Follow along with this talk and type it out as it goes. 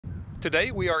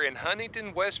Today we are in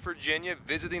Huntington, West Virginia,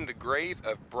 visiting the grave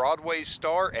of Broadway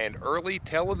star and early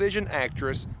television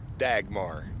actress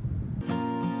Dagmar.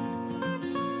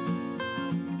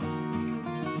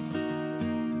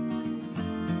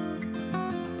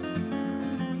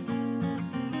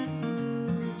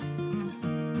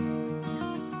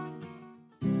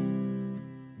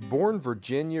 Born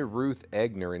Virginia Ruth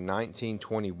Egner in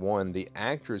 1921, the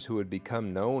actress who had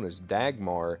become known as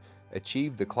Dagmar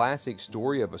achieved the classic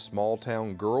story of a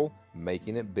small-town girl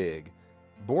making it big.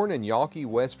 Born in Yawkey,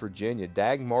 West Virginia,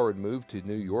 Dagmar had moved to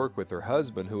New York with her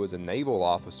husband, who was a naval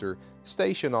officer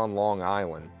stationed on Long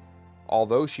Island.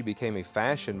 Although she became a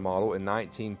fashion model in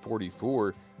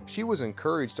 1944, she was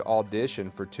encouraged to audition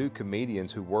for two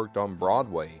comedians who worked on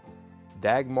Broadway.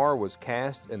 Dagmar was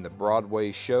cast in the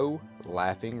Broadway show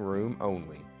Laughing Room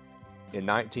Only. In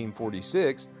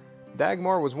 1946,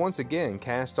 Dagmar was once again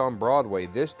cast on Broadway,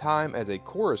 this time as a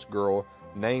chorus girl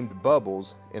named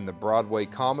Bubbles in the Broadway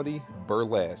comedy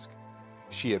Burlesque.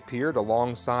 She appeared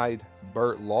alongside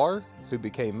Bert Lahr, who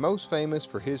became most famous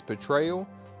for his portrayal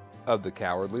of the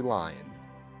Cowardly Lion.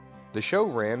 The show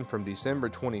ran from December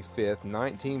 25,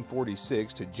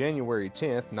 1946 to January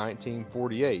 10,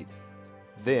 1948.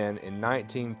 Then, in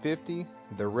 1950,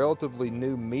 the relatively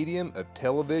new medium of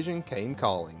television came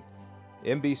calling.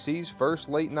 NBC's first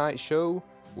late-night show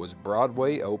was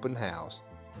Broadway Open House.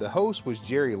 The host was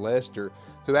Jerry Lester,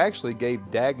 who actually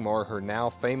gave Dagmar her now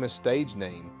famous stage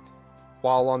name.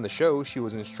 While on the show, she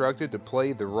was instructed to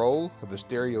play the role of a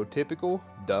stereotypical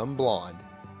dumb blonde.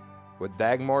 With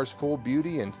Dagmar's full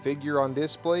beauty and figure on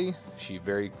display, she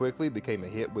very quickly became a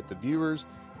hit with the viewers,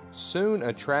 soon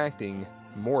attracting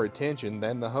more attention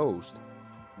than the host.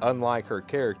 Unlike her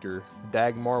character,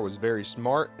 Dagmar was very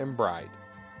smart and bright.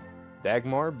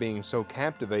 Dagmar, being so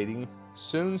captivating,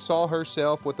 soon saw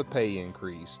herself with a pay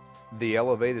increase. The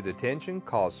elevated attention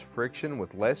caused friction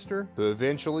with Lester, who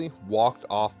eventually walked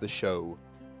off the show.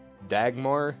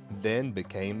 Dagmar then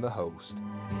became the host.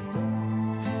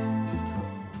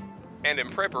 And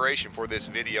in preparation for this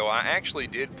video, I actually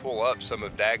did pull up some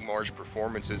of Dagmar's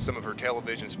performances, some of her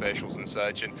television specials and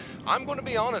such, and I'm going to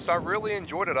be honest, I really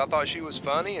enjoyed it. I thought she was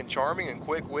funny and charming and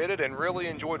quick-witted and really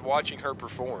enjoyed watching her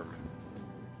perform.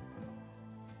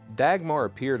 Dagmar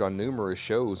appeared on numerous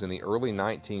shows in the early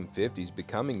 1950s,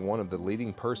 becoming one of the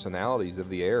leading personalities of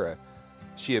the era.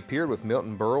 She appeared with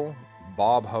Milton Berle,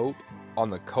 Bob Hope, on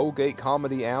the Colgate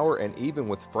Comedy Hour, and even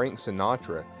with Frank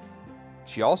Sinatra.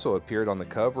 She also appeared on the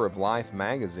cover of Life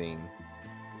magazine.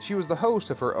 She was the host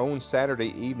of her own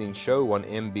Saturday evening show on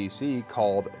NBC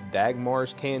called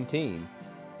Dagmar's Canteen.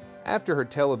 After her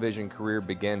television career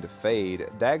began to fade,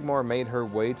 Dagmar made her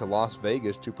way to Las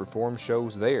Vegas to perform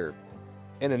shows there.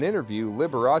 In an interview,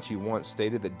 Liberace once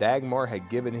stated that Dagmar had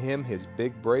given him his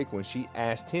big break when she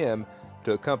asked him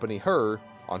to accompany her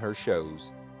on her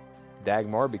shows.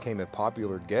 Dagmar became a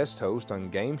popular guest host on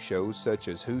game shows such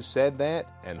as Who Said That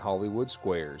and Hollywood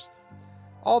Squares.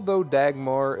 Although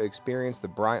Dagmar experienced the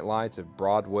bright lights of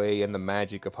Broadway and the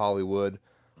magic of Hollywood,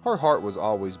 her heart was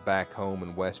always back home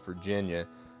in West Virginia.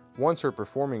 Once her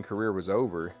performing career was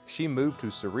over, she moved to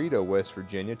Cerrito, West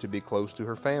Virginia to be close to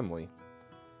her family.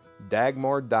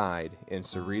 Dagmar died in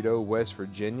Cerrito, West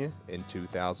Virginia in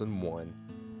 2001.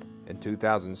 In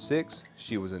 2006,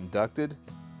 she was inducted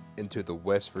into the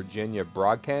West Virginia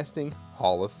Broadcasting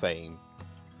Hall of Fame.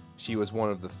 She was one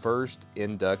of the first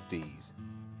inductees.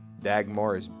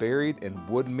 Dagmar is buried in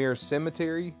Woodmere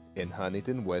Cemetery in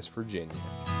Huntington, West Virginia.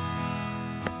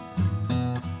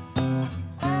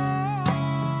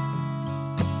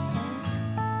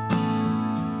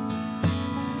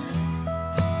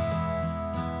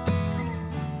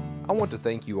 I want to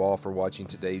thank you all for watching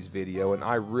today's video, and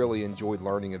I really enjoyed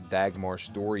learning of Dagmar's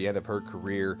story and of her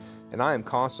career, and I am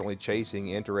constantly chasing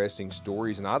interesting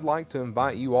stories, and I'd like to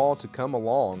invite you all to come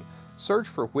along. Search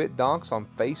for Whit Docs on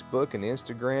Facebook and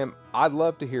Instagram. I'd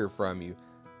love to hear from you.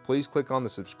 Please click on the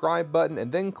subscribe button and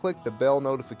then click the bell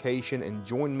notification and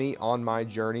join me on my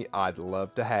journey. I'd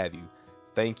love to have you.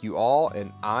 Thank you all,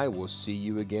 and I will see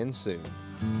you again soon.